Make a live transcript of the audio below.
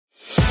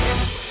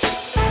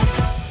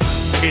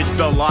It's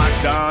the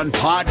Locked On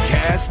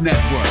Podcast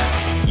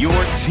Network, your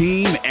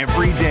team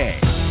every day.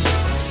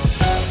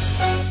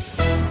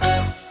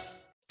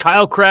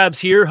 Kyle Krabs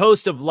here,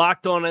 host of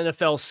Locked On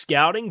NFL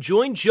Scouting.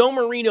 Join Joe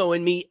Marino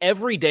and me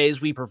every day as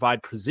we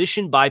provide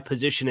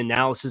position-by-position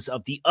analysis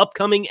of the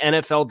upcoming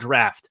NFL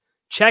Draft.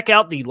 Check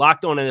out the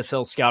Locked On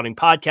NFL Scouting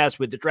podcast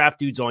with the Draft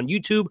Dudes on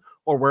YouTube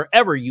or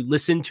wherever you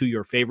listen to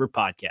your favorite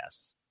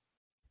podcasts.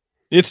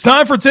 It's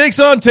time for Takes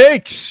on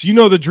Takes. You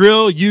know the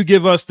drill. You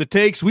give us the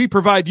takes. We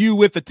provide you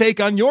with the take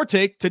on your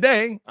take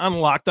today on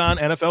Locked On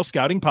NFL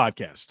Scouting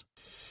Podcast.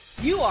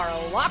 You are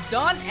Locked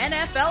On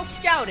NFL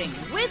Scouting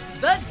with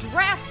the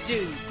Draft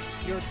Dudes,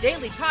 your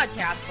daily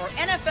podcast for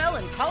NFL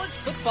and college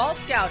football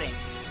scouting.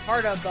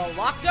 Part of the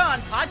Locked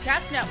On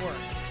Podcast Network,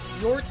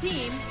 your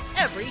team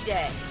every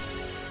day.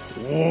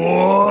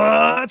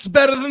 What's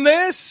better than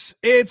this?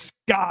 It's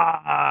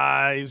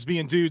guys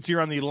being dudes here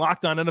on the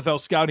Locked On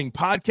NFL Scouting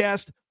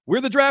Podcast. We're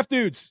the Draft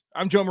Dudes.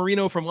 I'm Joe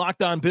Marino from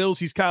Locked On Bills.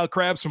 He's Kyle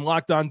Krabs from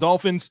Locked On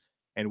Dolphins.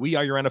 And we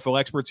are your NFL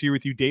experts here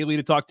with you daily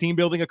to talk team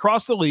building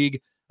across the league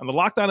on the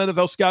Locked On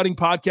NFL Scouting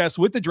Podcast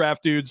with the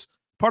Draft Dudes,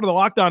 part of the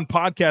Locked On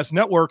Podcast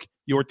Network,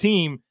 your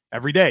team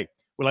every day.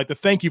 We'd like to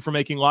thank you for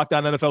making Locked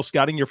On NFL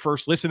Scouting your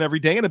first listen every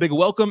day, and a big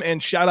welcome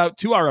and shout out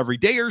to our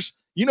everydayers.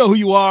 You know who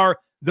you are.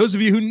 Those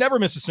of you who never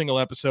miss a single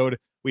episode,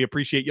 we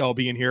appreciate y'all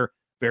being here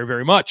very,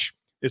 very much.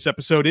 This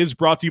episode is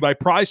brought to you by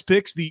Prize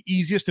Picks, the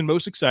easiest and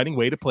most exciting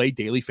way to play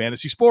daily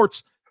fantasy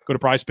sports. Go to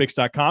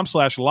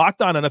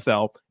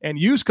prizepicks.com/LockedOnNFL and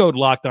use code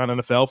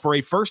LockedOnNFL for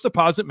a first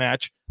deposit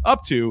match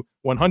up to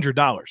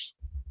 $100.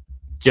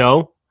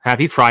 Joe,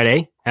 happy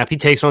Friday. Happy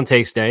Takes on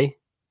Takes Day.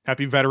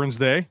 Happy Veterans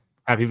Day.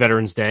 Happy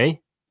Veterans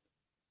Day.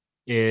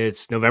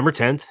 It's November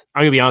 10th.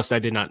 I'm going to be honest, I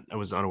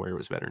was unaware it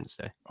was Veterans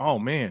Day. Oh,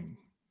 man.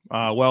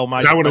 I would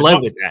have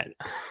led with that.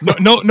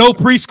 No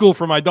preschool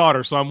for my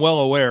daughter, so I'm well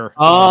aware.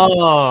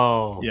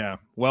 Oh, yeah,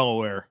 well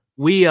aware.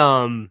 We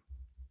had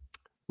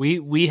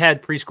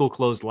preschool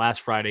closed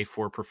last Friday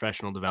for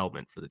professional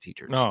development for the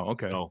teachers. Oh,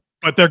 okay. So,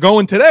 but they're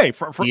going today.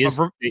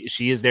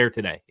 She is there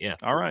today. Yeah.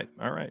 All right.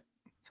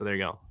 So there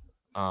you go.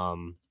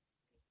 Barn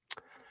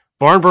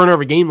burner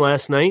of a game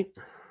last night.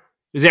 It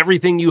was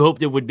everything you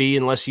hoped it would be,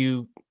 unless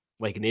you,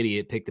 like an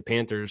idiot, picked the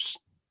Panthers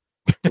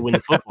to win the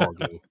football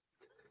game.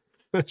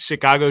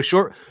 Chicago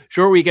short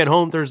week at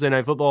home, Thursday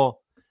Night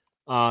Football.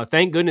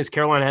 Thank goodness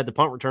Carolina had the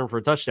punt return for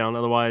a touchdown.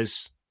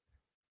 Otherwise,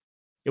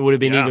 it would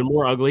have been even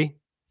more ugly.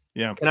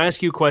 Yeah. Can I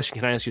ask you a question?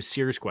 Can I ask you a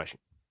serious question?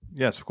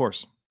 Yes, of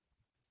course.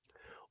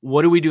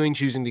 What are we doing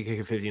choosing to kick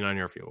a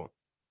 59-yard field goal?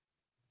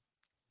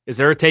 Is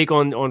there a take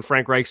on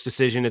Frank Reich's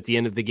decision at the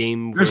end of the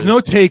game? There's no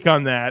take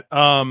on that.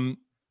 I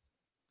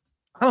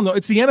don't know.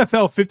 It's the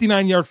NFL.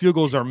 59-yard field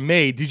goals are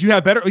made. Did you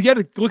have better? You had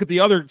to look at the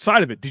other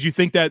side of it. Did you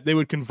think that they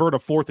would convert a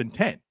 4th and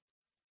 10?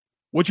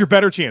 What's your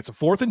better chance, a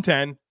 4th and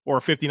 10 or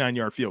a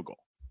 59-yard field goal?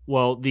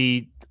 Well,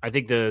 I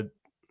think the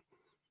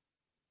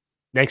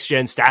next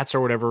gen stats or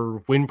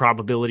whatever win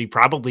probability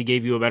probably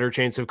gave you a better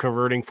chance of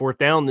converting 4th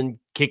down than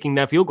kicking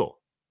that field goal.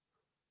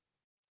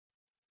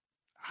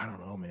 I don't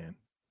know, man.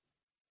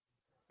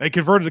 They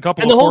converted a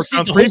couple of 4th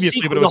downs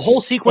previously, but it was the whole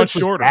sequence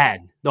was shorter.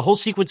 bad. The whole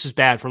sequence was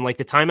bad from like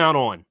the timeout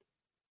on.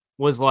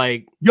 Was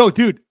like, yo,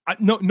 dude,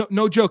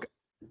 no joke.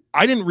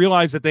 I didn't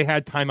realize that they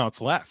had timeouts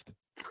left.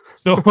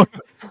 So,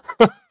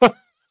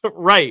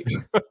 right.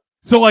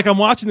 So, like, I'm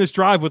watching this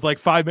drive with like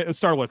 5 minutes.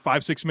 Started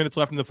 5-6 minutes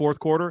left in the fourth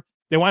quarter.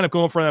 They wind up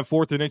going for that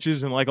 4th and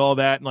inches and like all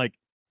that, and like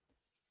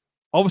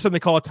all of a sudden they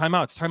call it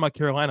timeout. It's timeout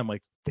Carolina. I'm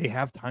like, they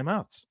have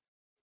timeouts.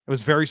 I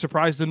was very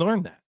surprised to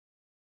learn that.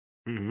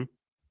 Mm-hmm.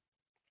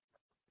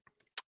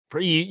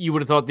 You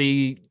would have thought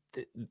the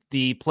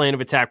plan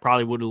of attack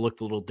probably would have looked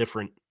a little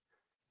different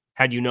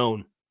had you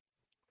known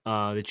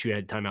that you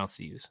had timeouts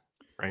to use,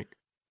 right?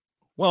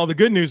 Well, the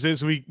good news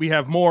is we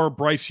have more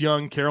Bryce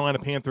Young, Carolina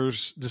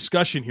Panthers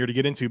discussion here to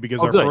get into because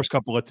our first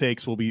couple of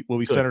takes will be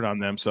centered on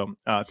them. So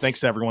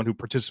thanks to everyone who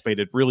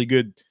participated. Really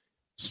good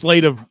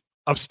slate of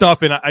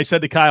stuff. And I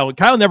said to Kyle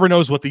never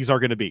knows what these are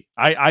going to be.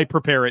 I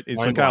prepare it.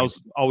 So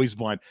Kyle's always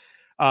blind.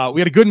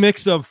 We had a good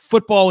mix of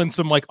football and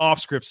some like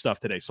off-script stuff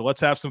today. So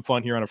let's have some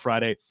fun here on a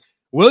Friday.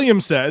 William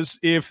says,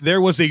 if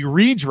there was a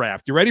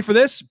redraft, you ready for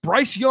this?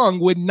 Bryce Young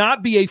would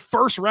not be a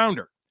first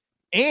rounder.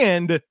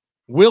 And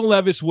Will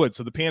Levis would.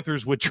 So the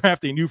Panthers would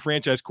draft a new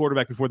franchise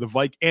quarterback before the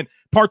Vikings. And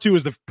part 2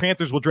 is the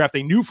Panthers will draft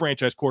a new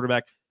franchise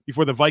quarterback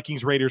before the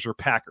Vikings, Raiders, or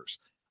Packers.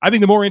 I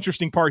think the more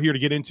interesting part here to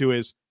get into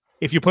is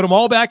if you put them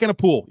all back in a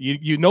pool,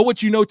 you know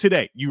what you know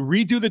today. You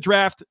redo the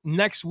draft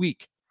next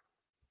week.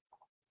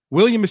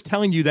 William is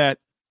telling you that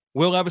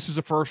Will Levis is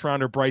a first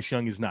rounder. Bryce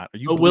Young is not. Are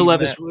you Will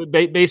Levis,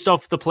 based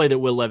off the play that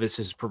Will Levis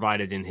has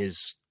provided in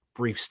his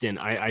brief stint,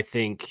 I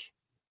think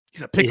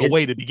he's a pick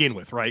away to begin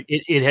with, right?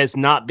 It has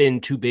not been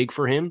too big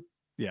for him.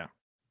 Yeah.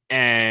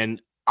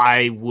 And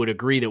I would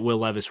agree that Will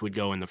Levis would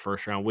go in the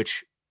first round,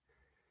 which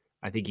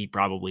I think he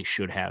probably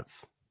should have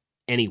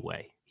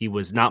anyway. He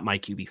was not my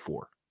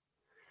QB4.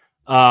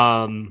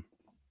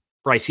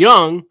 Bryce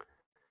Young,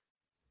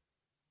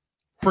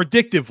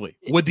 predictively,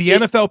 would the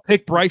NFL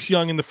pick Bryce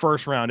Young in the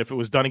first round if it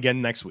was done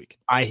again next week?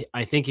 I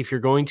think if you're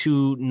going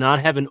to not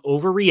have an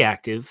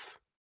overreactive,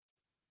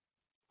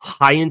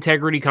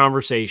 high-integrity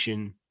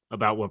conversation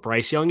about what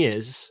Bryce Young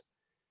is,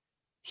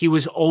 he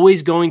was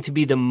always going to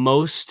be the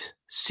most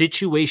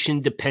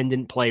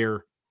situation-dependent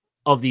player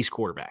of these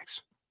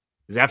quarterbacks.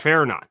 Is that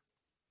fair or not?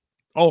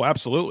 Oh,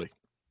 absolutely.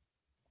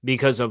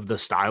 Because of the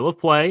style of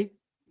play,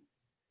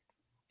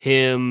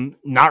 him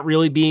not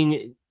really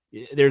being...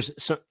 There's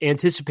some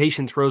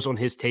anticipation throws on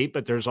his tape,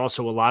 but there's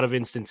also a lot of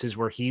instances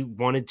where he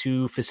wanted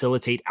to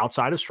facilitate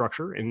outside of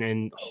structure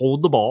and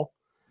hold the ball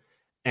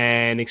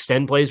and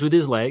extend plays with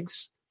his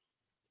legs.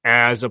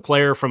 As a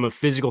player from a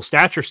physical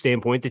stature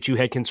standpoint, that you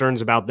had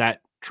concerns about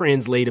that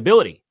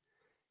translatability.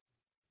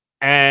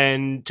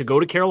 And to go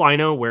to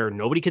Carolina where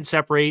nobody can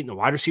separate and the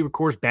wide receiver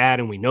core is bad,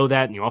 and we know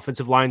that, and the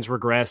offensive line's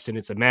regressed and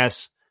it's a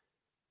mess.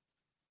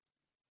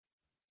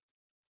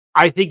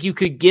 I think you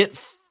could get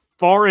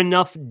far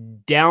enough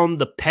down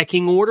the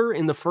pecking order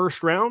in the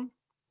first round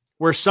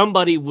where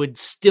somebody would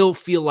still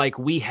feel like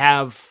we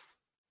have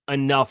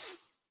enough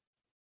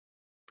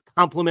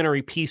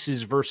complementary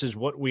pieces versus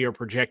what we are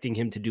projecting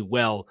him to do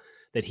well,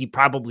 that he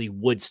probably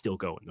would still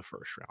go in the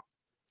first round.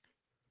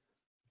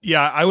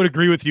 Yeah, I would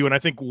agree with you. And I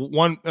think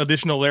one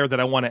additional layer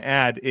that I want to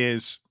add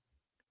is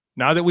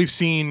now that we've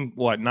seen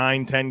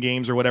 9, 10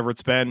 games or whatever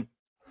it's been,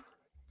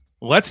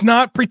 let's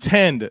not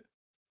pretend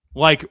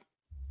like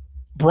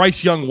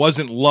Bryce Young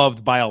wasn't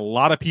loved by a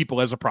lot of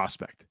people as a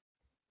prospect.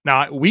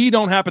 Now, we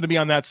don't happen to be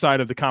on that side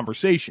of the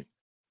conversation,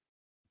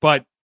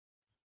 but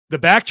the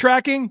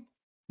backtracking,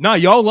 no,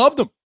 y'all loved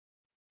him.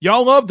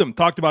 Y'all loved him.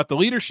 Talked about the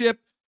leadership.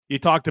 You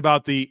talked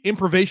about the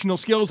improvisational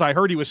skills. I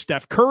heard he was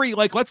Steph Curry.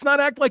 Like, let's not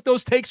act like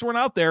those takes weren't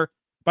out there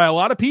by a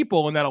lot of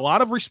people, and that a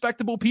lot of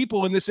respectable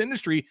people in this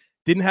industry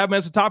didn't have him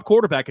as a top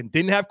quarterback and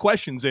didn't have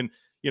questions, and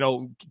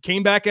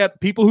came back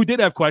at people who did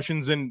have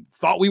questions and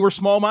thought we were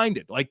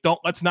small-minded. Like,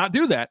 let's not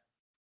do that.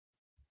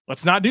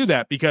 Let's not do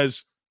that,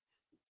 because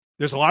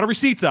there's a lot of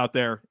receipts out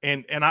there,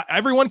 and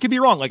everyone can be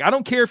wrong. Like, I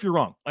don't care if you're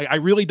wrong. Like, I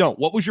really don't.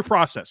 What was your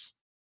process?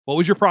 What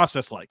was your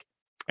process like?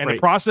 And right.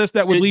 The process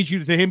that would lead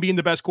you to him being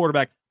the best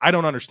quarterback, I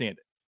don't understand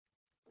it.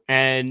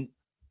 And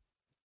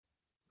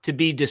to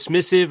be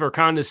dismissive or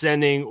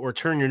condescending or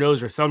turn your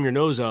nose or thumb your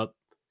nose up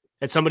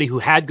at somebody who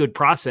had good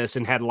process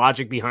and had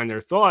logic behind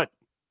their thought,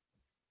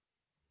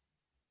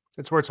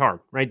 that's where it's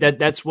hard, right?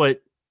 That's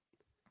what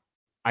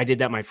I did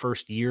that my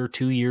first year,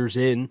 2 years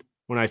in,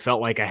 when I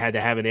felt like I had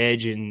to have an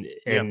edge and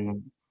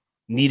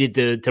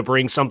needed to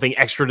bring something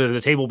extra to the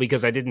table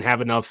because I didn't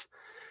have enough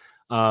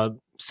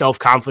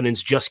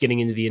self-confidence just getting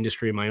into the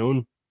industry and my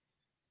own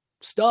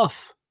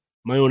stuff,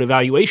 my own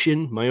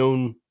evaluation, my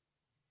own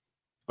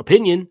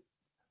opinion.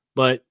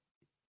 But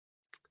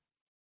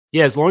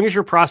yeah, as long as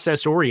you're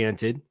process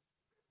oriented,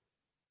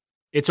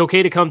 it's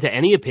okay to come to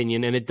any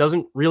opinion, and it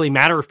doesn't really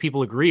matter if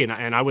people agree.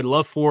 And I would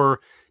love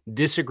for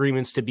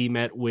disagreements to be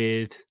met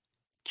with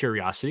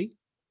curiosity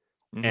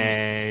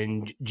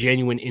and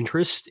genuine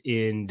interest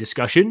in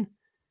discussion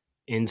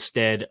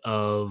instead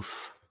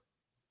of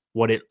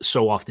what it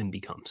so often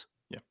becomes,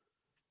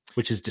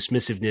 which is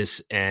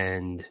dismissiveness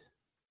and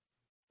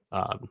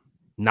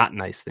not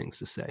nice things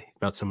to say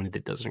about somebody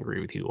that doesn't agree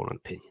with you on an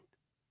opinion.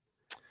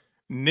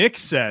 Nick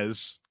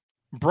says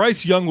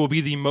Bryce Young will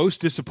be the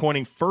most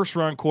disappointing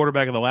first-round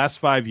quarterback of the last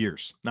 5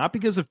 years, not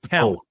because of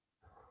talent,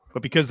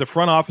 but because the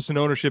front office and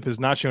ownership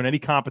has not shown any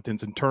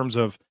competence in terms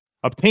of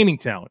obtaining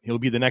talent. He'll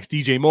be the next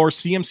DJ Moore,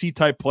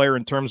 CMC-type player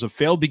in terms of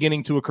failed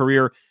beginning to a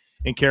career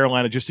in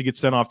Carolina just to get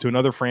sent off to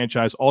another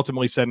franchise,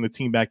 ultimately setting the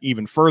team back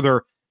even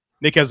further.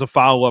 Nick has a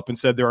follow-up and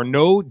said there are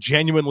no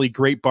genuinely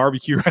great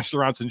barbecue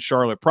restaurants in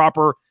Charlotte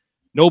proper.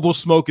 Noble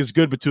Smoke is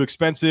good but too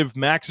expensive.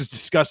 Max is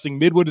disgusting.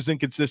 Midwood is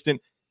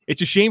inconsistent.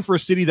 It's a shame for a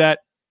city that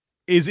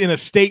is in a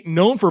state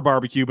known for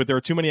barbecue, but there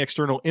are too many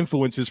external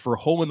influences for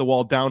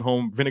hole-in-the-wall,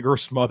 down-home,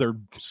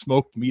 vinegar-smothered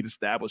smoked meat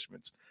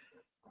establishments.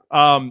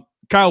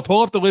 Kyle,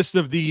 pull up the list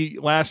of the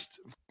last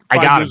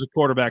 5 years of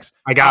quarterbacks.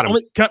 I got him.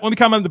 Let me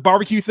comment on the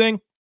barbecue thing.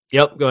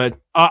 Yep, go ahead.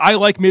 I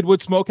like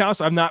Midwood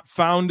Smokehouse. I've not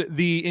found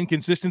the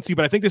inconsistency,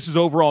 but I think this is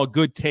overall a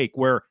good take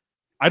where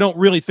I don't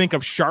really think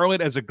of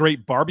Charlotte as a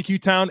great barbecue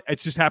town. It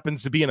just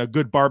happens to be in a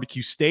good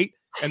barbecue state,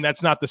 and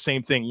that's not the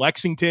same thing.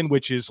 Lexington,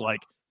 which is like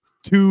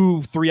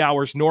 2-3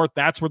 hours north,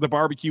 that's where the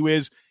barbecue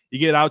is. You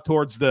get out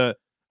towards the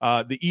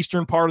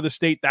eastern part of the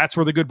state, that's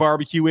where the good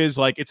barbecue is.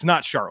 Like, it's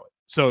not Charlotte.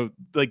 So,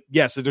 like,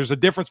 yes, there's a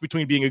difference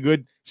between being a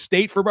good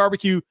state for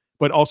barbecue,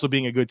 but also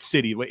being a good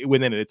city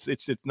within it.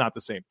 It's not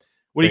the same.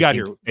 What do you got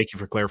here? Thank you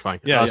for clarifying.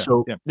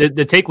 So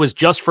the take was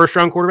just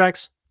first-round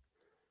quarterbacks?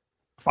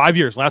 5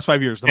 years, last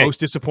 5 years, the most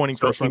disappointing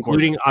first-round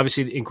quarterback.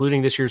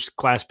 Including this year's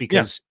class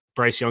because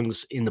Bryce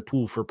Young's in the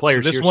pool for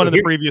players. So this one of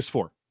the previous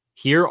four.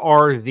 Here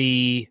are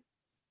the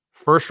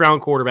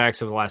first-round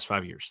quarterbacks of the last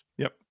 5 years.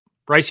 Yep.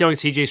 Bryce Young,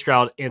 C.J.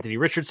 Stroud, Anthony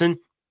Richardson,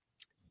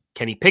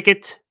 Kenny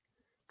Pickett,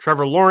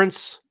 Trevor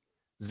Lawrence,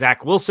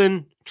 Zach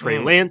Wilson, Trey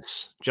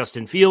Lance,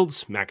 Justin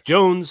Fields, Mac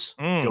Jones,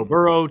 Joe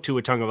Burrow,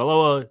 Tua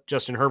Tagovailoa,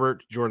 Justin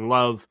Herbert, Jordan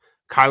Love,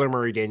 Kyler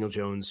Murray, Daniel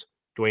Jones,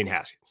 Dwayne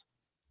Haskins.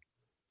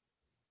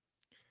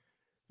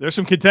 There's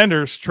some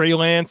contenders. Trey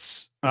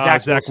Lance,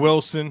 Zach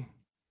Wilson.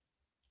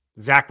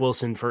 Zach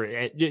Wilson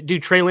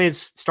dude, Trey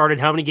Lance started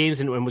how many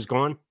games and was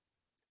gone?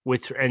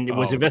 Was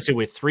invested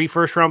with 3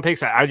 first-round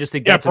picks. I just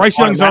think that's Bryce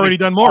Young's already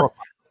done more.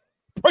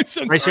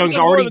 Bryce Young's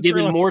already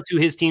given more to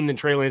his team than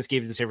Trey Lance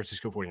gave to the San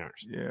Francisco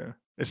 49ers. Yeah,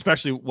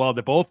 especially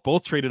they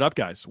both traded up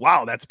guys.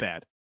 Wow, that's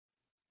bad.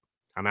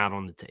 I'm out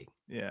on the take.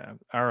 Yeah,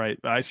 all right.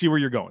 I see where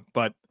you're going,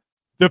 but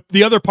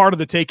the other part of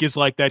the take is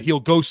like that he'll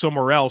go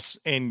somewhere else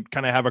and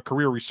kind of have a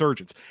career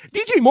resurgence.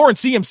 DJ Moore and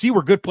CMC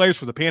were good players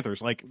for the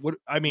Panthers. Like, what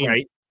I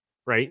mean,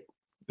 right.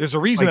 There's a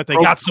reason that they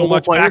got so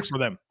much back for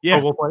them. Yeah,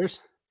 Pro Bowl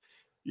players.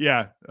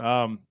 Yeah.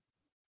 I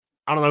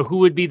don't know who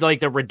would be like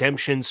the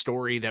redemption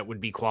story that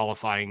would be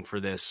qualifying for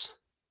this.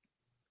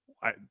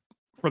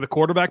 For the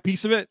quarterback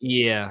piece of it?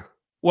 Yeah.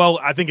 Well,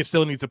 I think it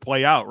still needs to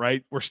play out,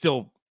 right? We're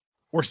still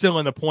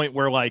in the point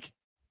where like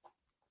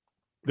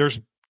there's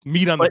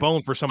meat on the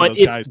bone for some of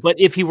those guys. But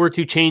if he were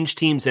to change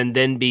teams and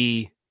then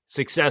be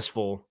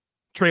successful,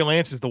 Trey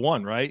Lance is the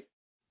one, right?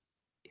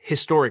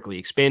 Historically,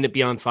 expand it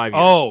beyond 5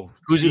 years. Oh,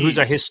 who's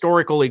a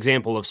historical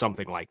example of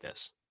something like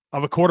this?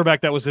 Of a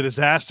quarterback that was a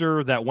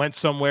disaster that went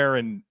somewhere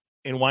and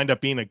wind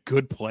up being a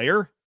good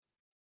player?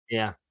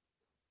 Yeah.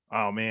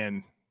 Oh,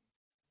 man.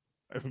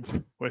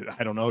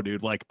 I don't know,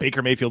 dude. Like,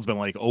 Baker Mayfield's been,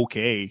 like,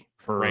 okay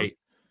for... Right.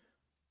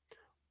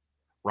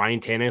 Ryan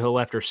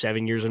Tannehill, after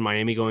 7 years in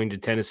Miami, going to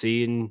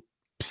Tennessee and...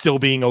 Still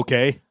being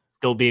okay,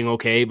 but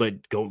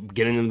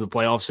getting into the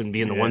playoffs and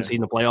being the 1 seed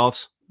in the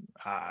playoffs.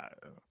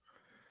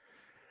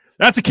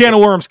 That's a can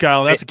of worms,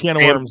 Kyle. That's a can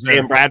of worms.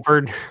 Sam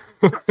Bradford.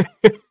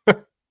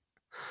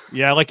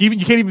 Yeah, like you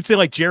can't even say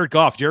like Jared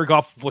Goff. Jared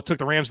Goff took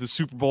the Rams to the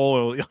Super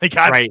Bowl. Like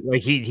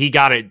he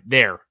got it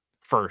there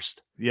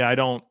first. Yeah, I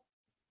don't.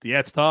 Yeah,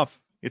 it's tough.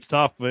 It's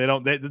tough, but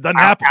it doesn't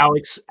happen.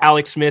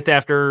 Alex Smith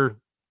after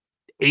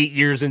 8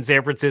 years in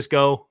San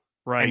Francisco,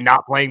 right, and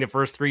not playing the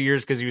first 3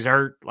 years because he was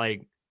hurt.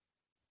 Like,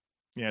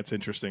 yeah, it's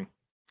interesting.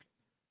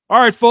 All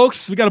right,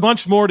 folks, we got a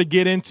bunch more to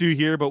get into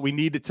here, but we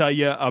need to tell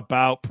you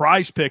about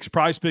Prize Picks.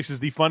 Prize Picks is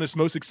the funnest,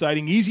 most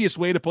exciting, easiest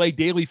way to play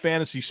daily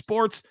fantasy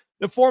sports.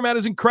 The format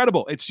is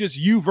incredible. It's just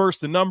you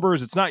versus the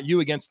numbers. It's not you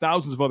against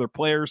thousands of other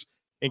players,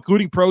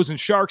 including pros and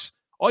sharks.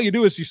 All you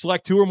do is you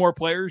select 2 or more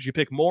players, you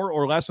pick more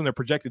or less on their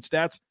projected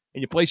stats,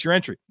 and you place your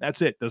entry.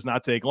 That's it. Does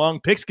not take long.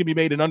 Picks can be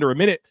made in under a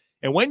minute.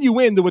 And when you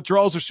win, the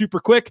withdrawals are super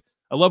quick.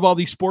 I love all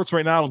these sports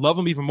right now. I love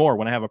them even more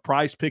when I have a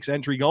Prize Picks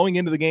entry going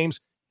into the games.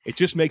 It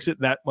just makes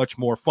it that much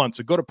more fun.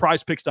 So go to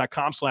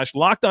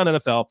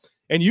prizepicks.com/LockedOnNFL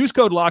and use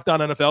code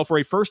LockedOnNFL for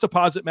a first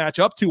deposit match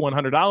up to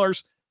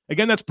 $100.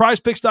 Again, that's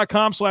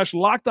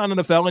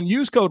prizepicks.com/LockedOnNFL and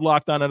use code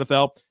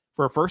LockedOnNFL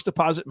for a first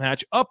deposit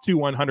match up to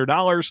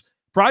 $100.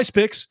 Prize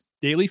Picks,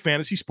 daily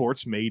fantasy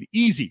sports made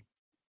easy.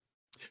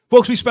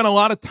 Folks, we spent a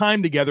lot of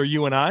time together,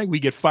 you and I. We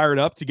get fired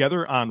up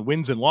together on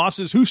wins and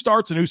losses, who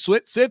starts and who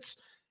sits,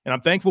 and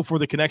I'm thankful for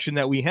the connection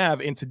that we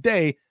have. And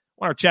today, I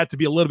want our chat to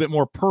be a little bit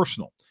more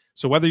personal.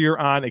 So whether you're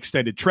on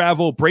extended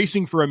travel,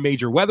 bracing for a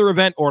major weather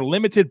event, or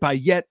limited by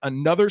yet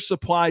another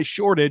supply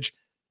shortage,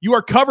 you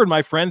are covered,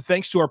 my friend,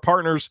 thanks to our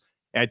partners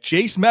at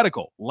Jace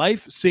Medical.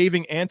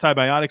 Life-saving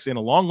antibiotics and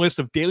a long list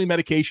of daily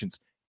medications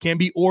can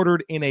be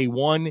ordered in a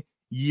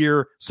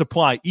 1-year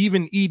supply.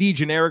 Even ED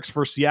generics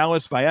for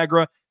Cialis,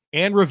 Viagra,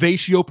 and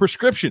Revatio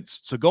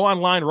prescriptions. So go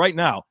online right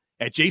now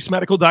at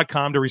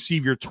jacemedical.com to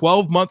receive your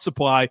 12-month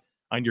supply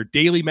on your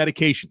daily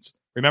medications.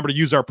 Remember to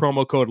use our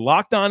promo code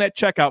LOCKEDON at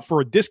checkout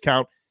for a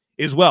discount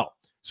as well.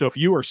 So if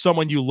you or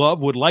someone you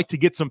love would like to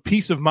get some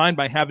peace of mind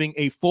by having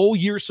a full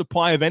year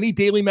supply of any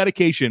daily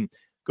medication,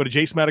 go to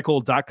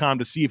jacemedical.com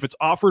to see if it's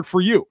offered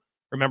for you.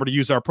 Remember to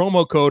use our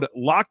promo code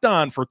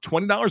LOCKEDON for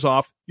 $20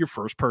 off your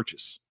first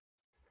purchase.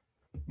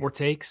 More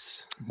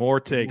takes. More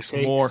takes.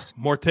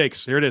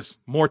 Here it is.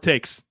 More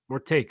takes.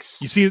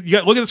 You see,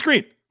 look at the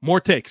screen. More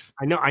takes.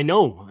 I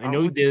know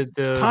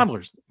the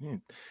toddlers.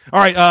 All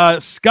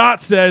right.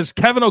 Scott says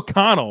Kevin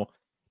O'Connell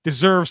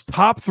deserves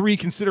top 3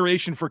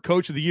 consideration for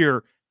coach of the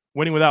year,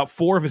 winning without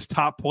 4 of his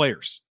top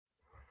players.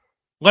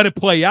 Let it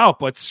play out,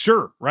 but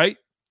sure, right?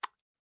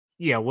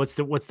 Yeah. What's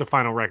the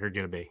final record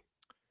going to be?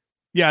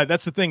 Yeah,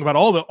 that's the thing about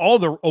all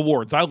the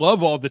awards. I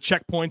love all the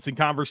checkpoints and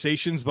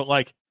conversations, but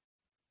like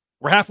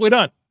we're halfway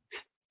done.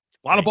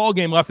 A lot of ball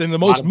game left, and the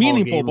most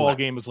meaningful ball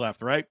game is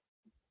left, right?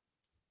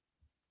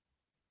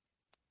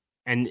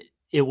 And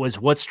it was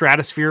what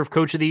stratosphere of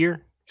coach of the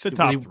year? He said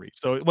top 3,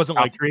 so it wasn't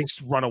like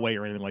runaway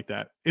or anything like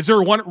that. Is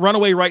there one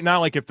runaway right now?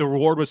 Like if the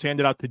reward was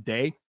handed out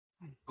today,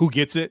 who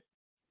gets it?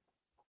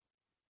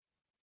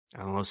 I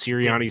don't know.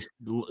 Sirianni's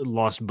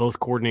lost both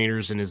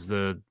coordinators and is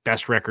the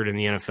best record in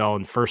the NFL,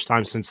 and first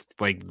time since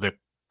like the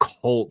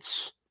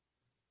Colts,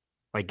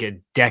 like a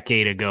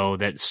decade ago,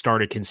 that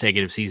started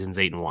consecutive seasons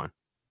 8-1.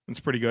 That's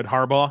pretty good.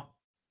 Harbaugh,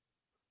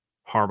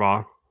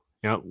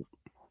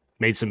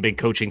 made some big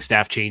coaching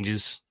staff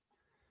changes.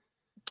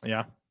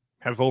 Yeah.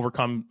 Have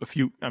overcome a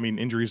few,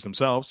 injuries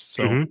themselves.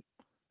 So,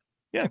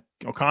 yeah,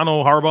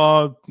 O'Connell,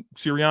 Harbaugh,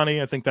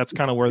 Sirianni, I think that's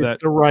kind of where that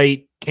the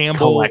right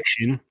Campbell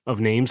collection of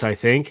names, I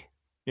think.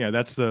 Yeah,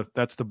 that's the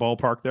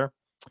ballpark there.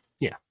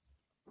 Yeah.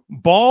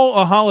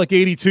 Ballaholic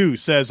 82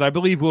 says, I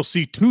believe we'll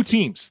see 2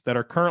 teams that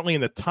are currently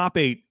in the top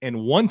 8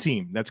 and 1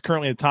 team that's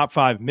currently in the top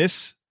 5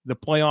 miss the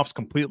playoffs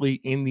completely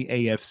in the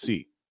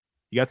AFC.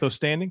 You got those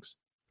standings?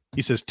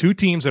 He says 2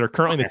 teams that are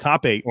currently in the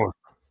top 8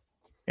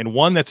 and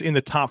 1 that's in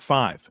the top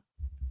 5.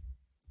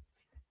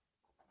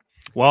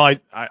 Well,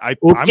 I'm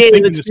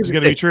thinking this is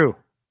going to be true.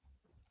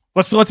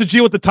 Let's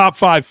deal with the top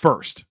 5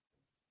 first.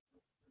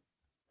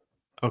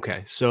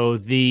 Okay, so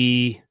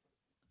the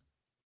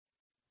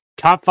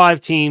top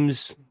 5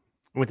 teams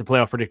with the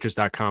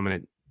playoffpredictors.com, and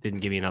it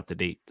didn't give me an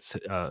up-to-date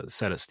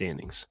set of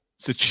standings.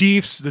 So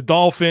Chiefs, the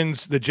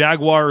Dolphins, the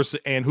Jaguars,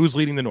 and who's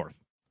leading the North?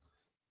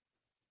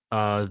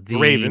 The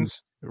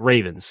Ravens.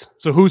 Ravens.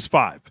 So who's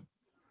 5?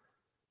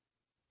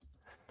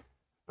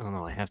 I don't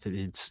know. I have to.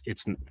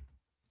 It's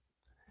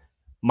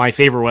my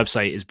favorite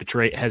website has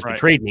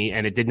betrayed me,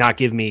 and it did not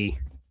give me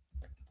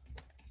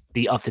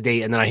the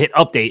up-to-date, and then I hit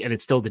update, and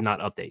it still did not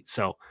update.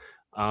 So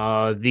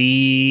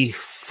the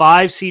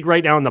 5 seed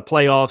right now in the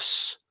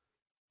playoffs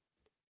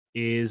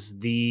is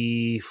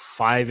the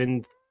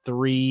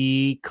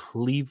 5-3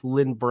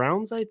 Cleveland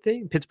Browns, I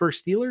think. Pittsburgh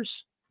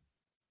Steelers.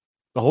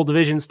 The whole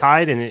division's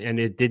tied, and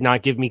it did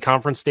not give me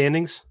conference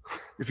standings.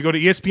 If you go to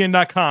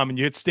ESPN.com and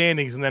you hit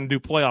standings and then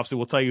do playoffs, it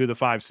will tell you who the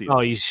 5 seed is.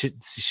 Oh, you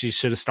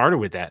should have started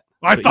with that.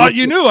 I thought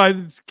you knew.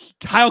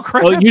 Kyle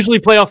Krabs. Well, usually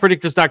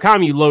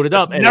playoffpredictors.com, you load it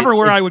up. That's never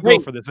where I would go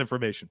for this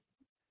information.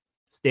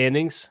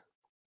 Standings?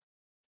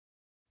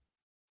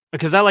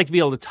 Because I like to be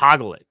able to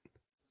toggle it.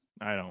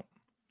 I don't.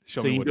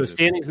 So you go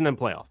standings and then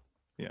playoff.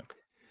 Yeah.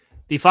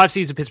 The 5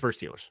 seeds of Pittsburgh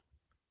Steelers.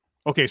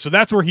 Okay, so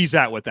that's where he's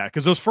at with that,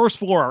 because those first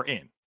 4 are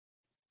in.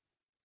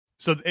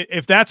 So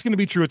if that's going to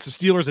be true, it's the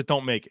Steelers that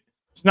don't make it.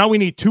 So now we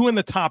need 2 in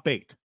the top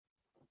 8.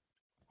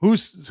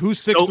 Who's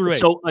 6 through 8?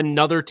 So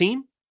another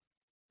team?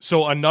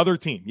 So another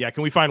team. Yeah,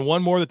 can we find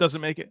one more that doesn't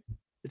make it?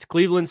 It's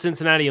Cleveland,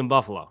 Cincinnati, and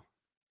Buffalo.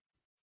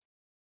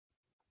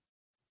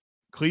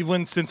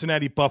 Cleveland,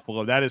 Cincinnati,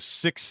 Buffalo. That is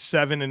 6,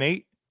 7, and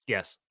 8?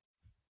 Yes.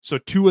 So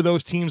 2 of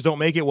those teams don't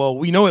make it. Well,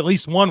 we know at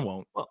least one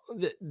won't. Well,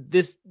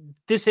 this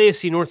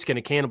AFC North is going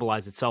to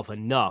cannibalize itself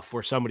enough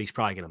where somebody's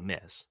probably going to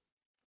miss.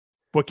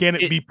 But can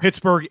it be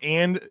Pittsburgh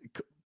and...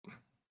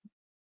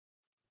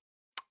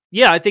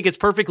 Yeah, I think it's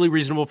perfectly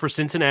reasonable for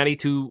Cincinnati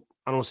to,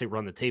 I don't want to say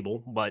run the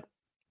table, but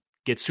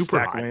get super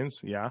stack high.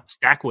 Wins, yeah.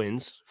 Stack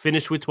wins,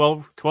 finish with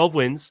 12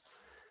 wins,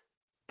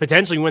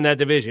 potentially win that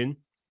division.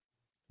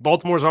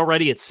 Baltimore's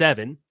already at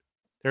 7.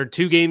 There are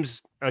 2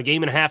 games, a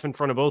game and a half in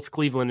front of both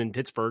Cleveland and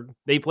Pittsburgh.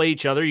 They play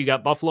each other. You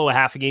got Buffalo a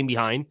half a game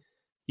behind.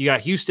 You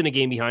got Houston a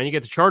game behind. You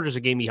got the Chargers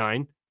a game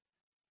behind.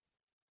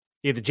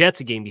 You got the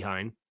Jets a game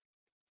behind.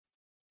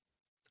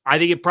 I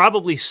think it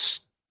probably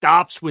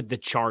stops with the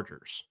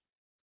Chargers.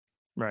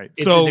 Right.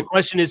 So the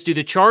question is, do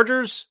the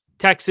Chargers,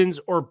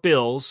 Texans, or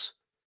Bills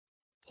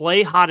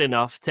play hot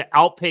enough to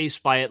outpace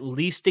by at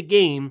least a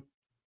game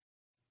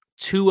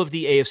 2 of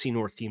the AFC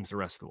North teams the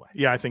rest of the way?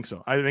 Yeah, I think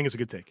so. I think it's a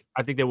good take.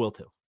 I think they will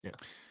too. Yeah.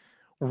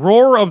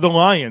 Roar of the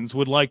Lions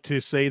would like to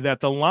say that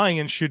the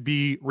Lions should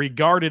be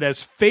regarded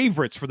as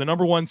favorites for the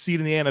number 1 seed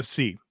in the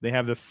NFC. They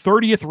have the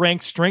 30th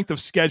ranked strength of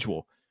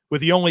schedule, with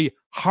the only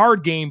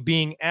hard game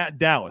being at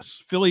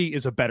Dallas. Philly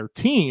is a better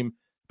team,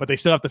 but they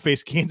still have to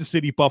face Kansas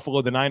City,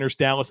 Buffalo, the Niners,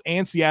 Dallas,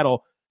 and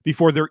Seattle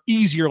before their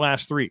easier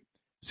last 3.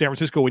 San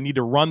Francisco would need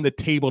to run the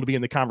table to be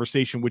in the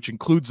conversation, which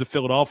includes the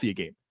Philadelphia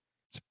game.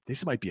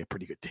 This might be a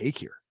pretty good take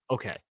here.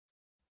 Okay.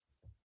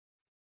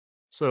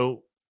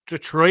 So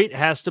Detroit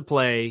has to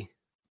play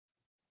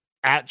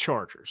at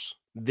Chargers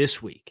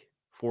this week,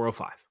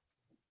 4:05.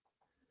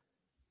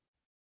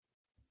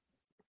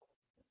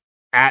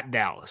 At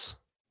Dallas.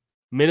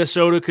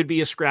 Minnesota could be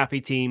a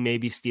scrappy team,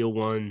 maybe steal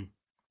one.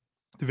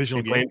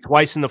 Divisional game.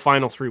 Twice in the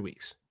final 3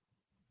 weeks.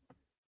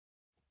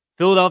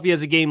 Philadelphia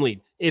has a game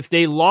lead. If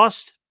they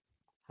lost,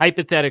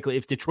 hypothetically,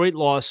 if Detroit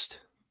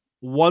lost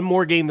one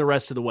more game the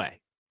rest of the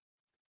way,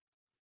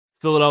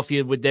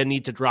 Philadelphia would then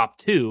need to drop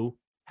 2,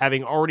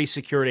 having already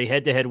secured a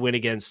head-to-head win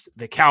against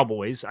the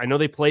Cowboys. I know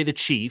they play the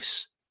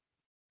Chiefs.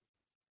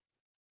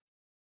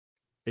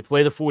 They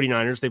play the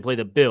 49ers. They play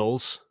the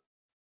Bills.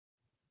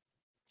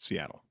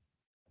 Seattle.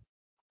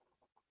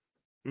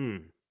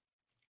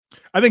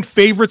 I think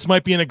favorites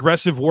might be an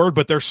aggressive word,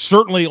 but they're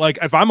certainly, like,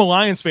 if I'm a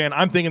Lions fan,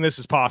 I'm thinking this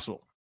is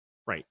possible.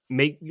 Right.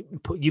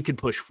 You can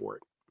push for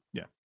it.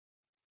 Yeah.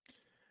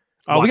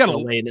 We got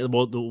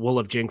we'll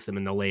have jinxed them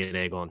and they'll lay an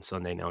egg on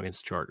Sunday now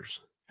against the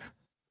Chargers.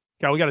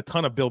 Yeah, we got a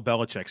ton of Bill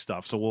Belichick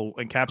stuff, so we'll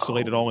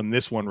encapsulate it all in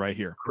this one right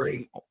here.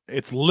 Great.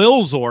 It's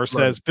Lilzor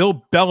says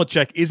Bill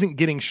Belichick isn't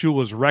getting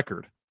Shula's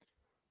record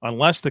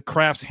unless the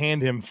Crafts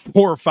hand him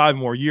 4 or 5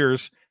 more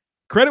years.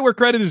 Credit where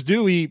credit is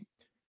due. He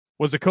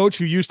was a coach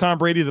who used Tom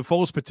Brady to the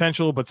fullest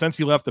potential, but since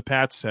he left, the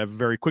Pats have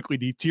very quickly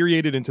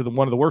deteriorated into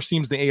one of the worst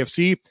teams in the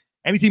AFC.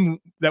 Any team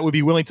that would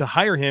be willing to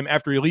hire him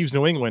after he leaves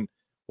New England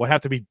will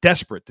have to be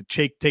desperate to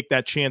take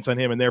that chance on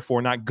him, and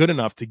therefore not good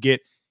enough to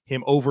get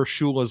him over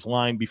Shula's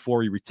line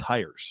before he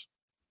retires.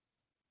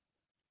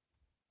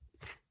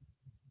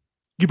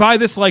 You buy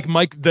this like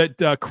Mike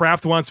that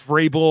Kraft wants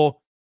Vrabel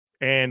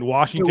And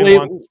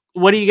Washington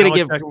what are you going to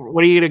give?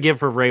 What are you going to give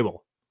for Vrabel?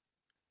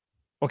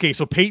 Okay,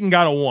 so Peyton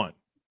got a 1.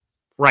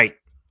 Right.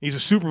 He's a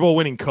Super Bowl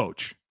winning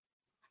coach.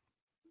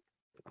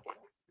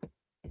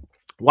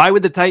 Why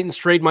would the Titans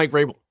trade Mike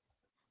Vrabel?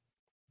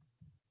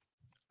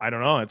 I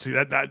don't know.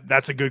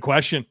 That's a good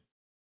question.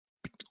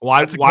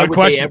 Why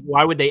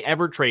would they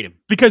ever trade him?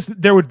 Because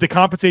the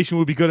compensation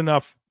would be good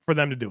enough for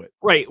them to do it.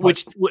 Right,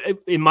 which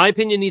in my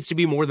opinion needs to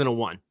be more than a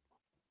 1.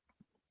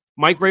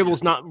 Mike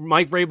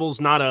Vrabel's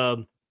not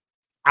a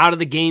out of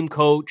the game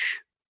coach.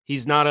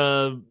 He's not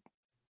a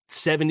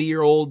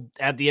 70-year-old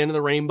at the end of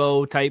the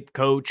rainbow type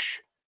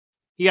coach.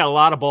 He got a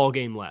lot of ball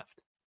game left.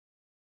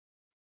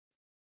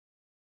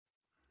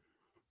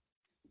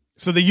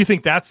 So that you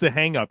think that's the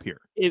hang up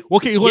here? It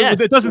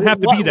doesn't have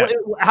to be that.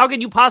 How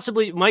could you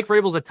possibly? Mike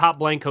Vrabel's a top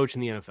blank coach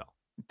in the NFL.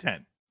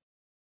 10.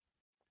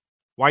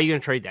 Why are you going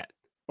to trade that?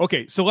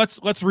 Okay, so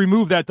let's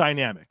remove that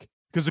dynamic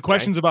because the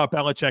question's about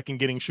Belichick and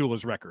getting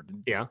Shula's record.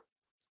 Yeah,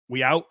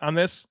 we out on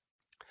this?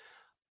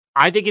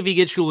 I think if he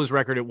gets Shula's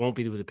record, it won't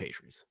be with the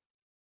Patriots.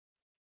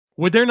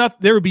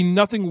 There would be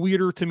nothing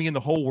weirder to me in the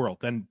whole world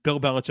than Bill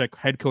Belichick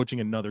head coaching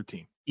another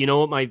team. You know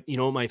what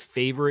my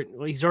favorite?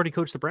 Well, he's already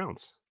coached the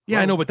Browns. Yeah,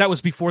 I know, but that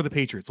was before the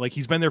Patriots. Like,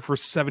 he's been there for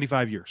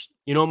 75 years.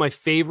 You know what my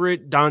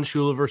favorite Don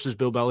Shula versus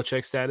Bill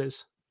Belichick stat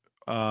is?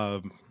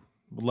 Would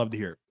love to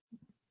hear it.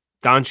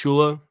 Don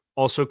Shula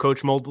also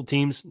coached multiple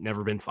teams,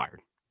 never been fired.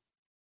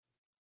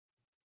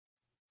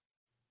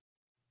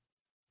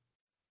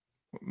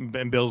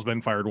 And Bill's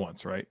been fired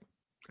once, right?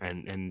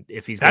 And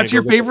if he's that's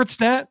your favorite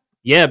stat?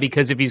 Yeah,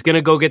 because if he's going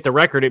to go get the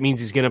record, it means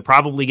he's going to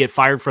probably get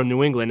fired from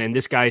New England. And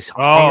this guy's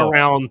hung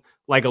around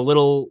like a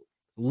little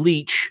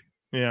leech.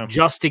 Yeah,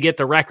 just to get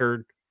the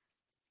record,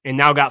 and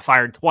now got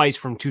fired twice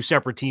from 2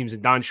 separate teams.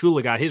 And Don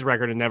Shula got his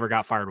record and never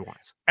got fired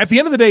once. At the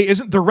end of the day,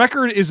 isn't the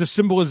record is a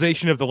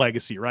symbolization of the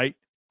legacy, right?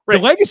 The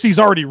legacy's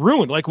already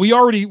ruined. Like we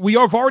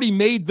have already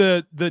made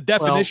the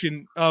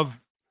definition of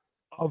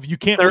you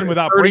can't win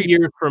without 30 Brady.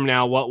 years from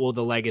now, what will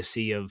the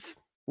legacy of?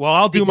 Well,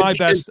 I'll do my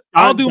best.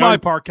 I'll do my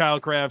part, Kyle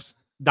Krabs.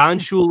 Don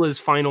Shula's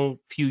final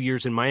few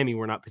years in Miami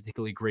were not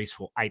particularly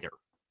graceful either.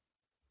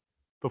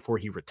 Before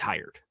he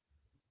retired.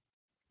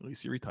 At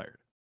least he retired.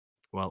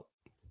 Well,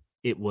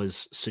 it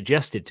was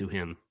suggested to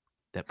him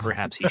that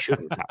perhaps he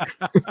should retire.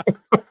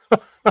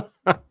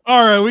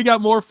 All right, we got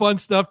more fun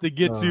stuff to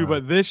get to,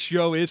 but this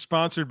show is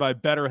sponsored by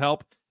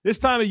BetterHelp. This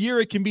time of year,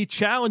 it can be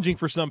challenging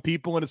for some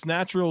people, and it's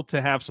natural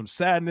to have some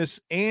sadness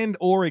and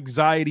or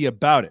anxiety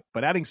about it.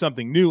 But adding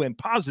something new and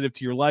positive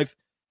to your life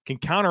can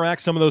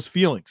counteract some of those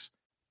feelings.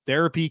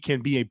 Therapy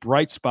can be a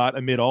bright spot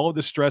amid all of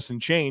the stress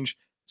and change,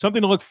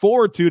 something to look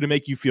forward to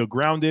make you feel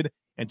grounded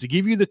and to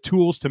give you the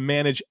tools to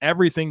manage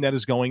everything that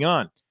is going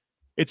on.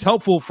 It's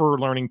helpful for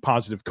learning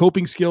positive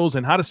coping skills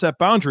and how to set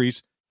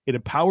boundaries. It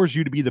empowers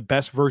you to be the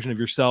best version of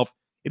yourself.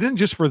 It isn't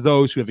just for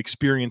those who have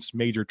experienced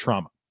major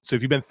trauma. So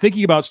if you've been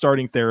thinking about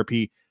starting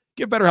therapy,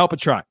 give BetterHelp a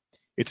try.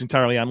 It's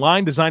entirely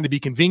online, designed to be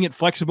convenient,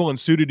 flexible, and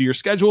suited to your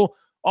schedule.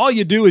 All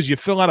you do is you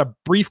fill out a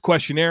brief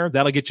questionnaire.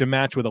 That'll get you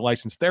matched with a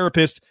licensed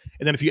therapist.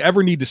 And then if you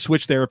ever need to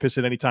switch therapists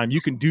at any time,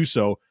 you can do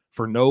so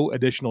for no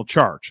additional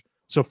charge.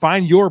 So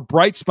find your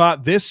bright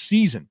spot this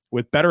season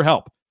with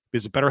BetterHelp.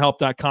 Visit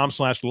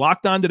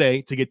BetterHelp.com/LockedOn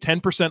today to get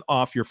 10%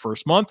 off your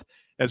first month.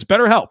 That's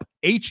BetterHelp,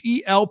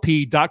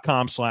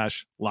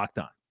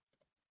 HELP.com/LockedOn.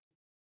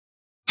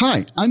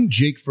 Hi, I'm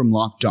Jake from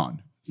Locked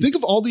On. Think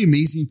of all the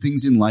amazing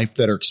things in life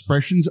that are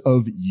expressions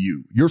of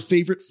you, your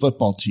favorite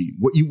football team,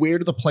 what you wear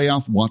to the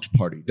playoff watch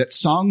party, that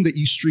song that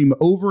you stream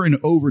over and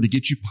over to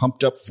get you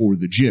pumped up for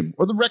the gym,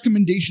 or the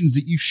recommendations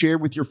that you share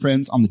with your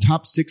friends on the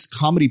top 6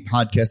 comedy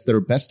podcasts that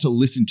are best to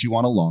listen to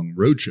on a long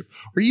road trip,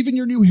 or even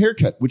your new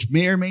haircut, which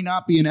may or may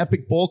not be an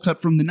epic bowl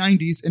cut from the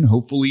 90s and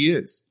hopefully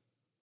is.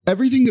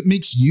 Everything that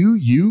makes you,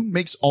 you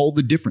makes all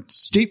the difference.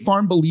 State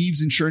Farm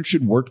believes insurance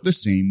should work the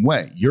same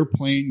way. Your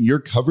plan, your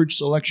coverage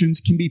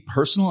selections can be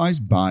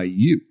personalized by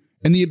you.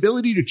 And the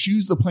ability to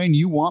choose the plan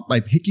you want by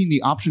picking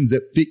the options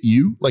that fit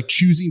you, like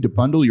choosing to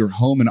bundle your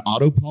home and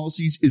auto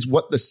policies, is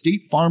what the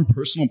State Farm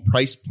Personal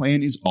Price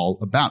Plan is all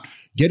about.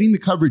 Getting the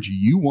coverage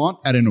you want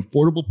at an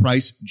affordable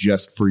price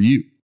just for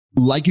you.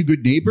 Like a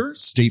good neighbor,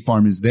 State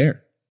Farm is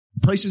there.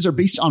 Prices are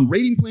based on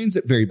rating plans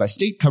that vary by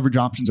state. Coverage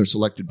options are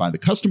selected by the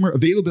customer.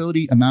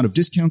 Availability, amount of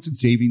discounts and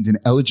savings, and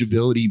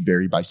eligibility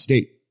vary by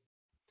state.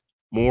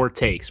 More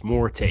takes.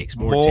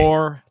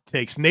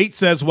 Nate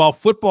says, while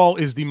football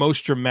is the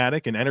most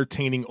dramatic and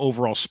entertaining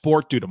overall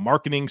sport due to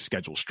marketing,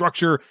 schedule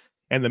structure,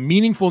 and the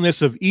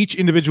meaningfulness of each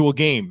individual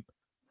game,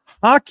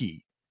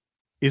 hockey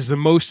is the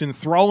most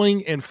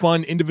enthralling and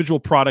fun individual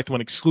product when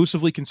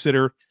exclusively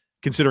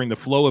considering the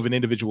flow of an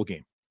individual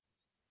game.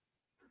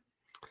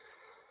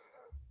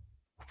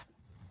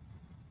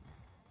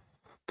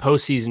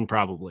 Postseason,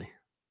 probably.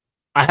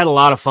 I had a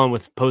lot of fun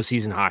with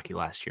postseason hockey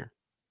last year.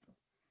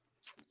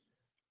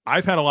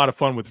 I've had a lot of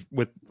fun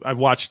with I've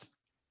watched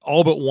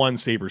all but one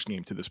Sabres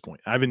game to this point.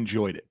 I've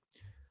enjoyed it.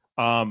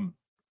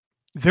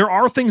 There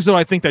are things that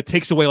I think that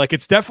takes away, like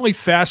it's definitely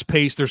fast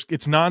paced.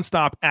 It's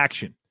nonstop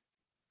action,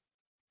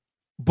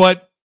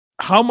 but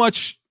how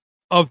much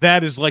of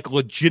that is like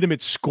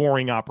legitimate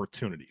scoring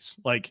opportunities.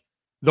 Like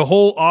the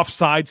whole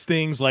offsides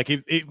things, like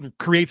it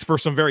creates for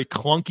some very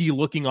clunky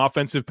looking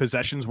offensive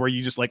possessions where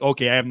you just like,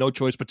 okay, I have no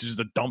choice but to just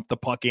dump the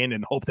puck in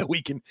and hope that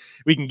we can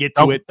get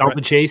to it. Dump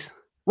and chase.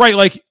 Right.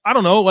 Like, I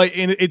don't know, like,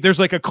 and there's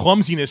like a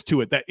clumsiness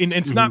to it that, and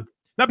it's not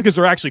because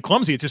they're actually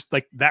clumsy. It's just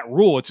like that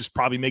rule. It just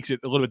probably makes it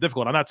a little bit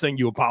difficult. I'm not saying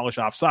you abolish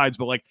offsides,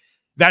 but like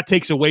that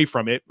takes away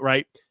from it.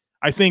 Right.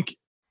 I think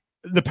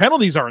the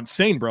penalties are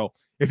insane, bro.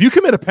 If you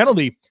commit a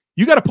penalty,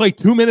 you got to play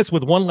 2 minutes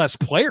with one less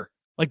player.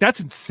 Like, that's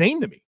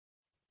insane to me.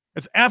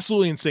 It's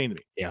absolutely insane to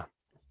me. Yeah.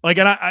 Like,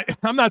 and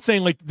I'm not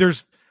saying like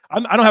I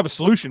don't have a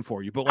solution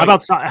for you, but like,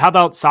 how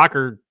about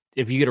soccer?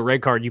 If you get a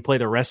red card, you play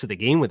the rest of the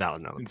game without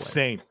another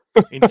insane,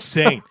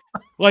 insane.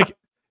 Like,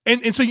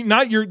 and so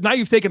now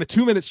you've taken a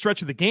 2 minute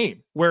stretch of the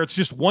game where it's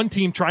just one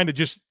team trying to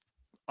just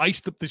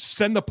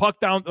send the puck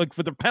down like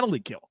for the penalty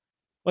kill.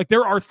 Like,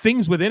 there are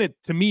things within it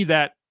to me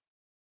that,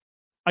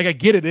 like, I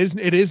get it is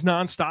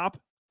nonstop,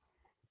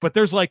 but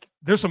there's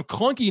some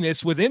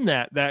clunkiness within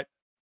that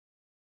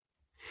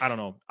I don't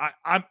know.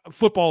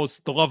 Football is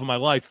the love of my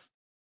life.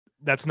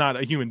 That's not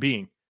a human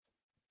being.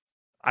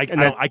 I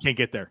can't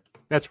get there.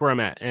 That's where I'm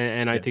at.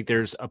 And I think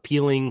there's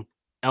appealing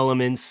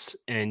elements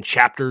and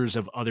chapters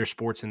of other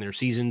sports in their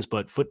seasons,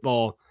 but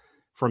football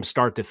from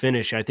start to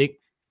finish, I think,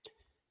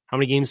 how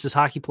many games does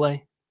hockey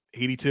play?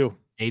 82,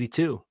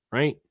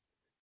 right?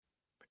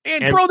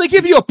 And bro, they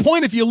give you a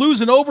point if you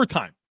lose in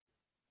overtime.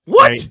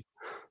 What?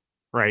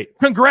 Right.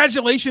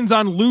 Congratulations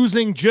on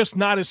losing, just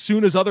not as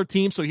soon as other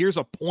teams. So here's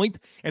a point,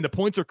 and the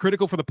points are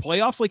critical for the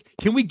playoffs. Like,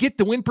 can we get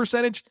the win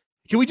percentage?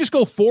 Can we just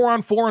go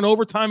 4-on-4 in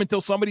overtime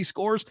until somebody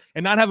scores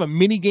and not have a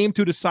mini game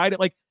to decide it?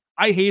 Like,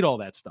 I hate all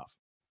that stuff.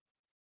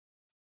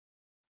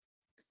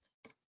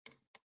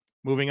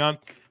 Moving on.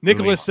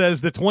 Nicholas says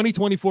the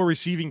 2024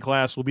 receiving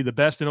class will be the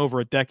best in over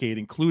a decade,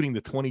 including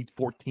the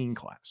 2014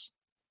 class.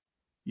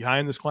 You high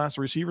in this class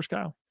of receivers,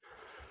 Kyle?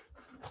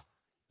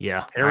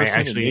 Yeah, I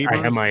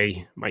have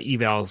my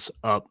evals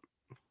up.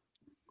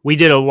 We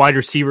did a wide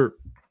receiver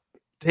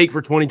take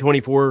for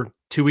 2024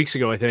 2 weeks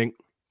ago, I think,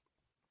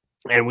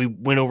 and we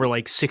went over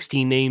like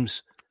 16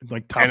 names.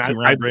 Like top team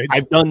grades.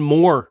 I've done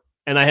more,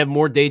 and I have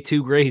more day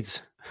 2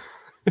 grades.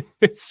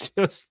 It's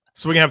just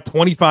so we can have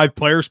 25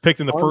 players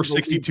picked in the first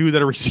 62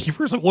 that are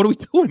receivers. Like, what are we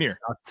doing here?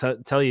 I'll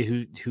tell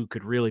you who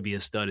could really be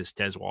a stud is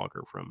Tez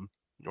Walker from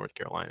North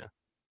Carolina.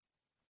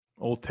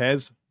 Old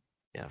Tez,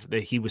 yeah,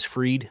 he was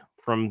freed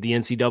from the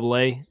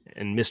NCAA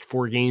and missed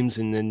 4 games,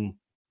 and then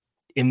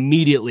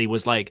immediately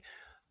was like,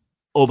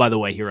 oh, by the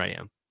way, here I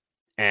am.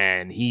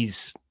 And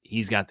he's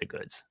got the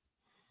goods.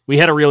 We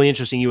had a really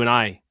interesting, you and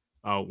I,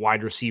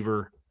 wide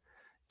receiver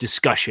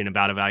discussion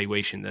about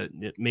evaluation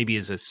that maybe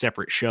is a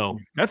separate show.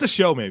 That's a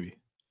show, maybe.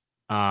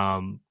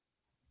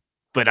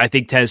 But I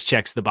think Tez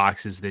checks the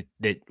boxes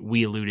that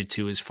we alluded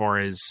to as far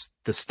as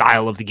the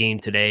style of the game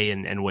today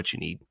and what you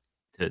need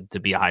to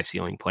be a high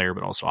ceiling player,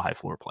 but also a high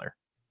floor player.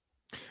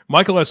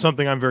 Michael has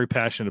something I'm very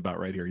passionate about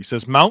right here. He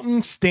says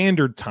Mountain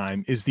Standard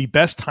Time is the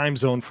best time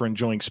zone for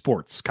enjoying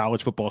sports.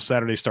 College football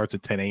Saturday starts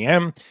at 10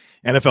 a.m.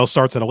 NFL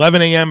starts at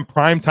 11 a.m.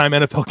 Primetime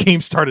NFL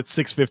games start at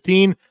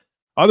 6:15.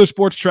 Other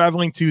sports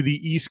traveling to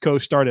the East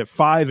Coast start at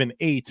 5 and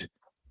 8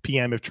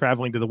 p.m. If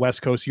traveling to the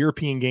West Coast,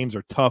 European games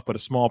are tough, but a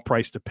small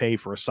price to pay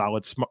for a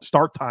solid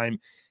start time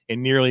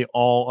in nearly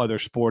all other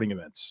sporting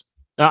events.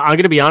 I'm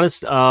going to be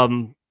honest.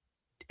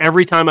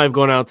 Every time I've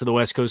gone out to the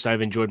West Coast,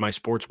 I've enjoyed my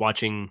sports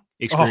watching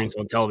experience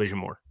on television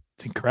more.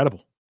 It's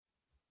incredible.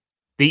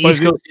 The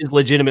East Coast is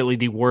legitimately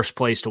the worst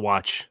place to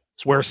watch.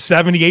 Where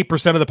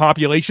 78% of the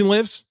population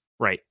lives?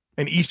 Right.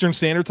 In Eastern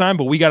Standard Time,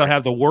 but we got to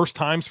have the worst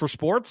times for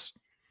sports?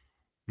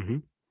 Mm-hmm.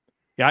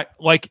 Yeah,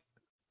 like,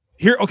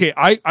 here, okay,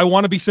 I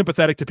want to be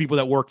sympathetic to people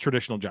that work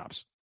traditional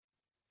jobs.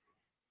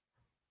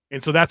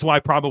 And so that's why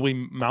probably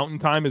Mountain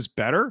Time is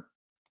better,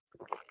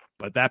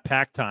 but that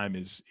pack time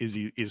is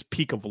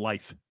peak of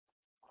life.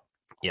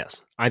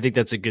 Yes, I think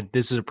this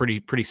is a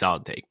pretty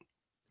solid take.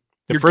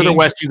 The further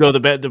west you go,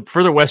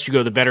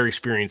 the better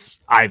experience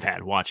I've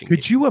had watching.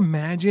 Could you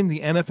imagine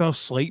the NFL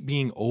slate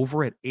being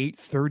over at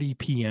 8:30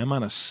 p.m.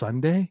 on a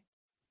Sunday?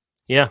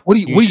 Yeah.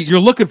 You're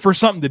looking for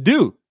something to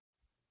do.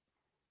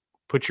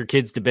 Put your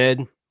kids to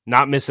bed,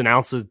 not miss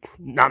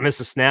a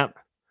snap.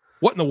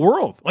 What in the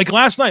world? Like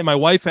last night, my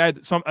wife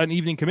had an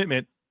evening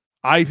commitment.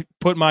 I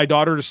put my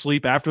daughter to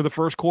sleep after the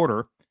first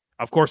quarter.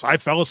 Of course, I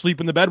fell asleep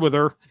in the bed with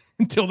her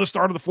until the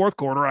start of the fourth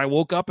quarter. I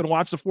woke up and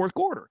watched the fourth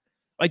quarter.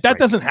 Like, that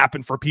doesn't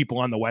happen for people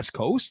on the West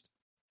Coast.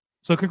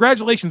 So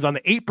congratulations on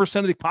the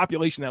 8% of the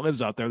population that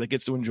lives out there that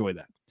gets to enjoy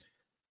that.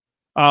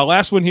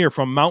 Last one here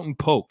from Mountain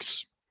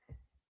Pokes.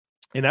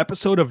 An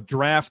episode of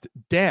Draft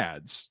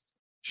Dads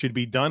should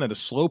be done at a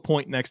slow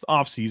point next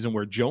offseason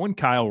where Joe and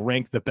Kyle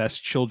rank the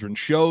best children's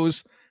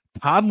shows,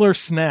 toddler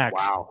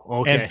snacks,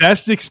 and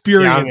best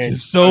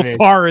experiences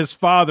far as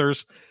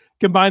fathers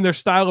combine their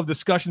style of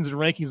discussions and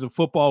rankings of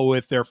football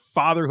with their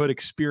fatherhood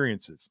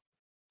experiences.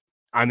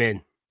 I'm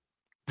in.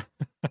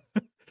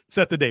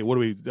 Set the date. What do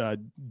we,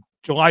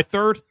 July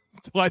 3rd?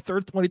 July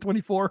 3rd,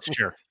 2024?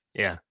 Sure.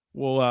 Yeah.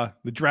 We'll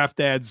the draft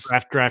dads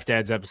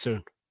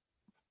episode.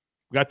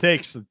 We got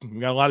takes. We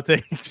got a lot of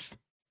takes.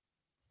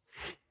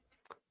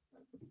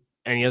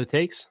 Any other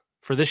takes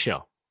for this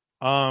show?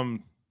 I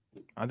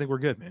think we're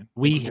good, man.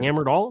 We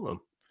hammered all of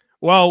them.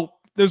 Well,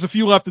 there's a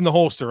few left in the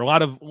holster. A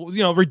lot of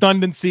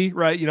redundancy,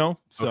 right?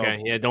 So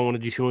okay, yeah, don't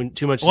want to do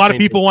too much. A lot of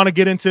people want to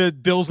get into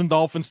Bills and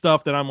Dolphins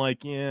stuff that I'm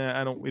like,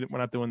 yeah, we're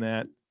not doing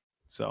that.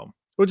 So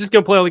we're just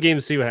gonna play all the games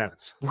and see what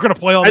happens. We're gonna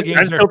play all the games.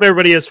 I just hope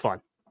everybody has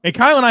fun. And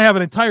Kyle and I have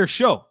an entire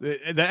show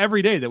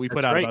every day that we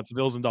put out about the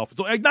Bills and Dolphins.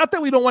 So, not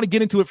that we don't want to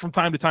get into it from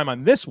time to time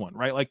on this one,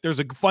 right? Like, there's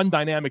a fun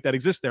dynamic that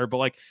exists there. But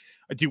like,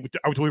 do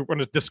we want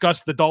to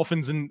discuss the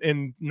Dolphins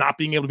and not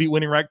being able to beat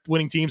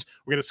winning teams?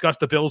 We're going to discuss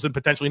the Bills and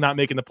potentially not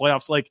making the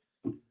playoffs. Like,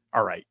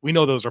 all right, we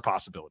know those are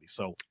possibilities.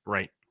 So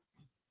right,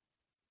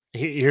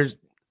 here's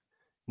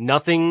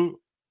nothing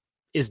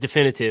is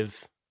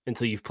definitive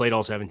until you've played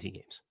all 17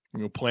 games.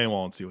 We'll play them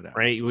all and see what happens.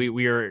 Right,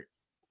 we are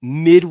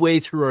midway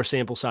through our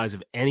sample size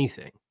of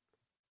anything.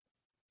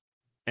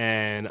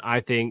 And I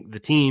think the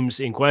teams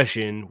in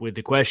question, with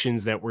the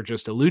questions that were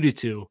just alluded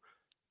to,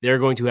 they're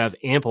going to have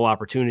ample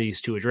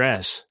opportunities to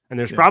address. And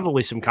there's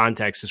probably some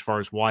context as far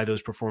as why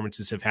those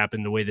performances have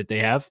happened the way that they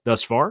have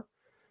thus far.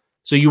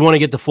 So you want to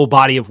get the full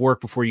body of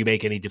work before you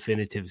make any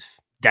definitive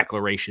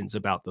declarations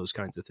about those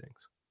kinds of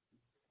things.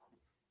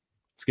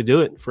 That's going to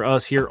do it for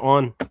us here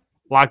on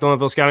Locked On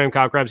NFL Scouting. I'm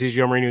Kyle Krabs. He's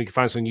Joe Marino. You can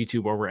find us on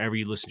YouTube or wherever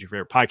you listen to your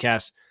favorite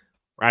podcasts.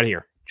 We're out of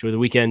here. Enjoy the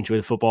weekend. Enjoy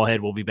the football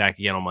ahead. We'll be back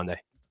again on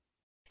Monday.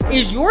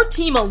 Is your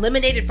team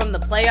eliminated from the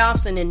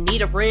playoffs and in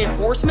need of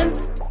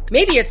reinforcements?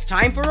 Maybe it's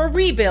time for a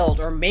rebuild,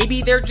 or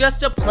maybe they're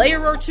just a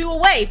player or two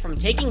away from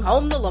taking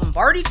home the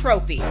Lombardi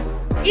Trophy.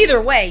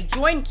 Either way,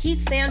 join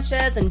Keith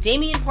Sanchez and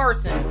Damian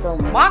Parson for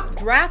Mock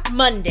Draft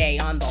Monday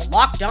on the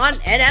Locked On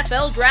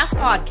NFL Draft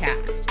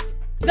Podcast.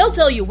 They'll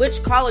tell you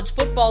which college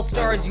football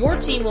stars your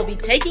team will be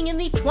taking in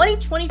the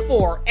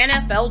 2024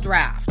 NFL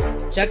Draft.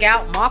 Check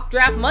out Mock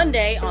Draft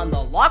Monday on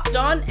the Locked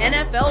On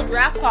NFL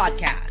Draft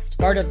Podcast,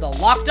 part of the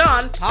Locked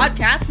On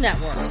Podcast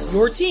Network,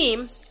 your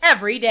team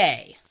every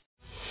day.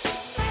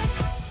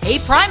 Hey,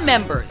 Prime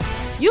members,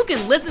 you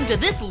can listen to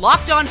this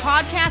Locked On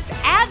podcast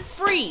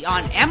ad-free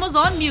on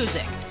Amazon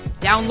Music.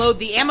 Download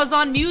the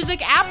Amazon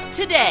Music app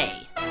today.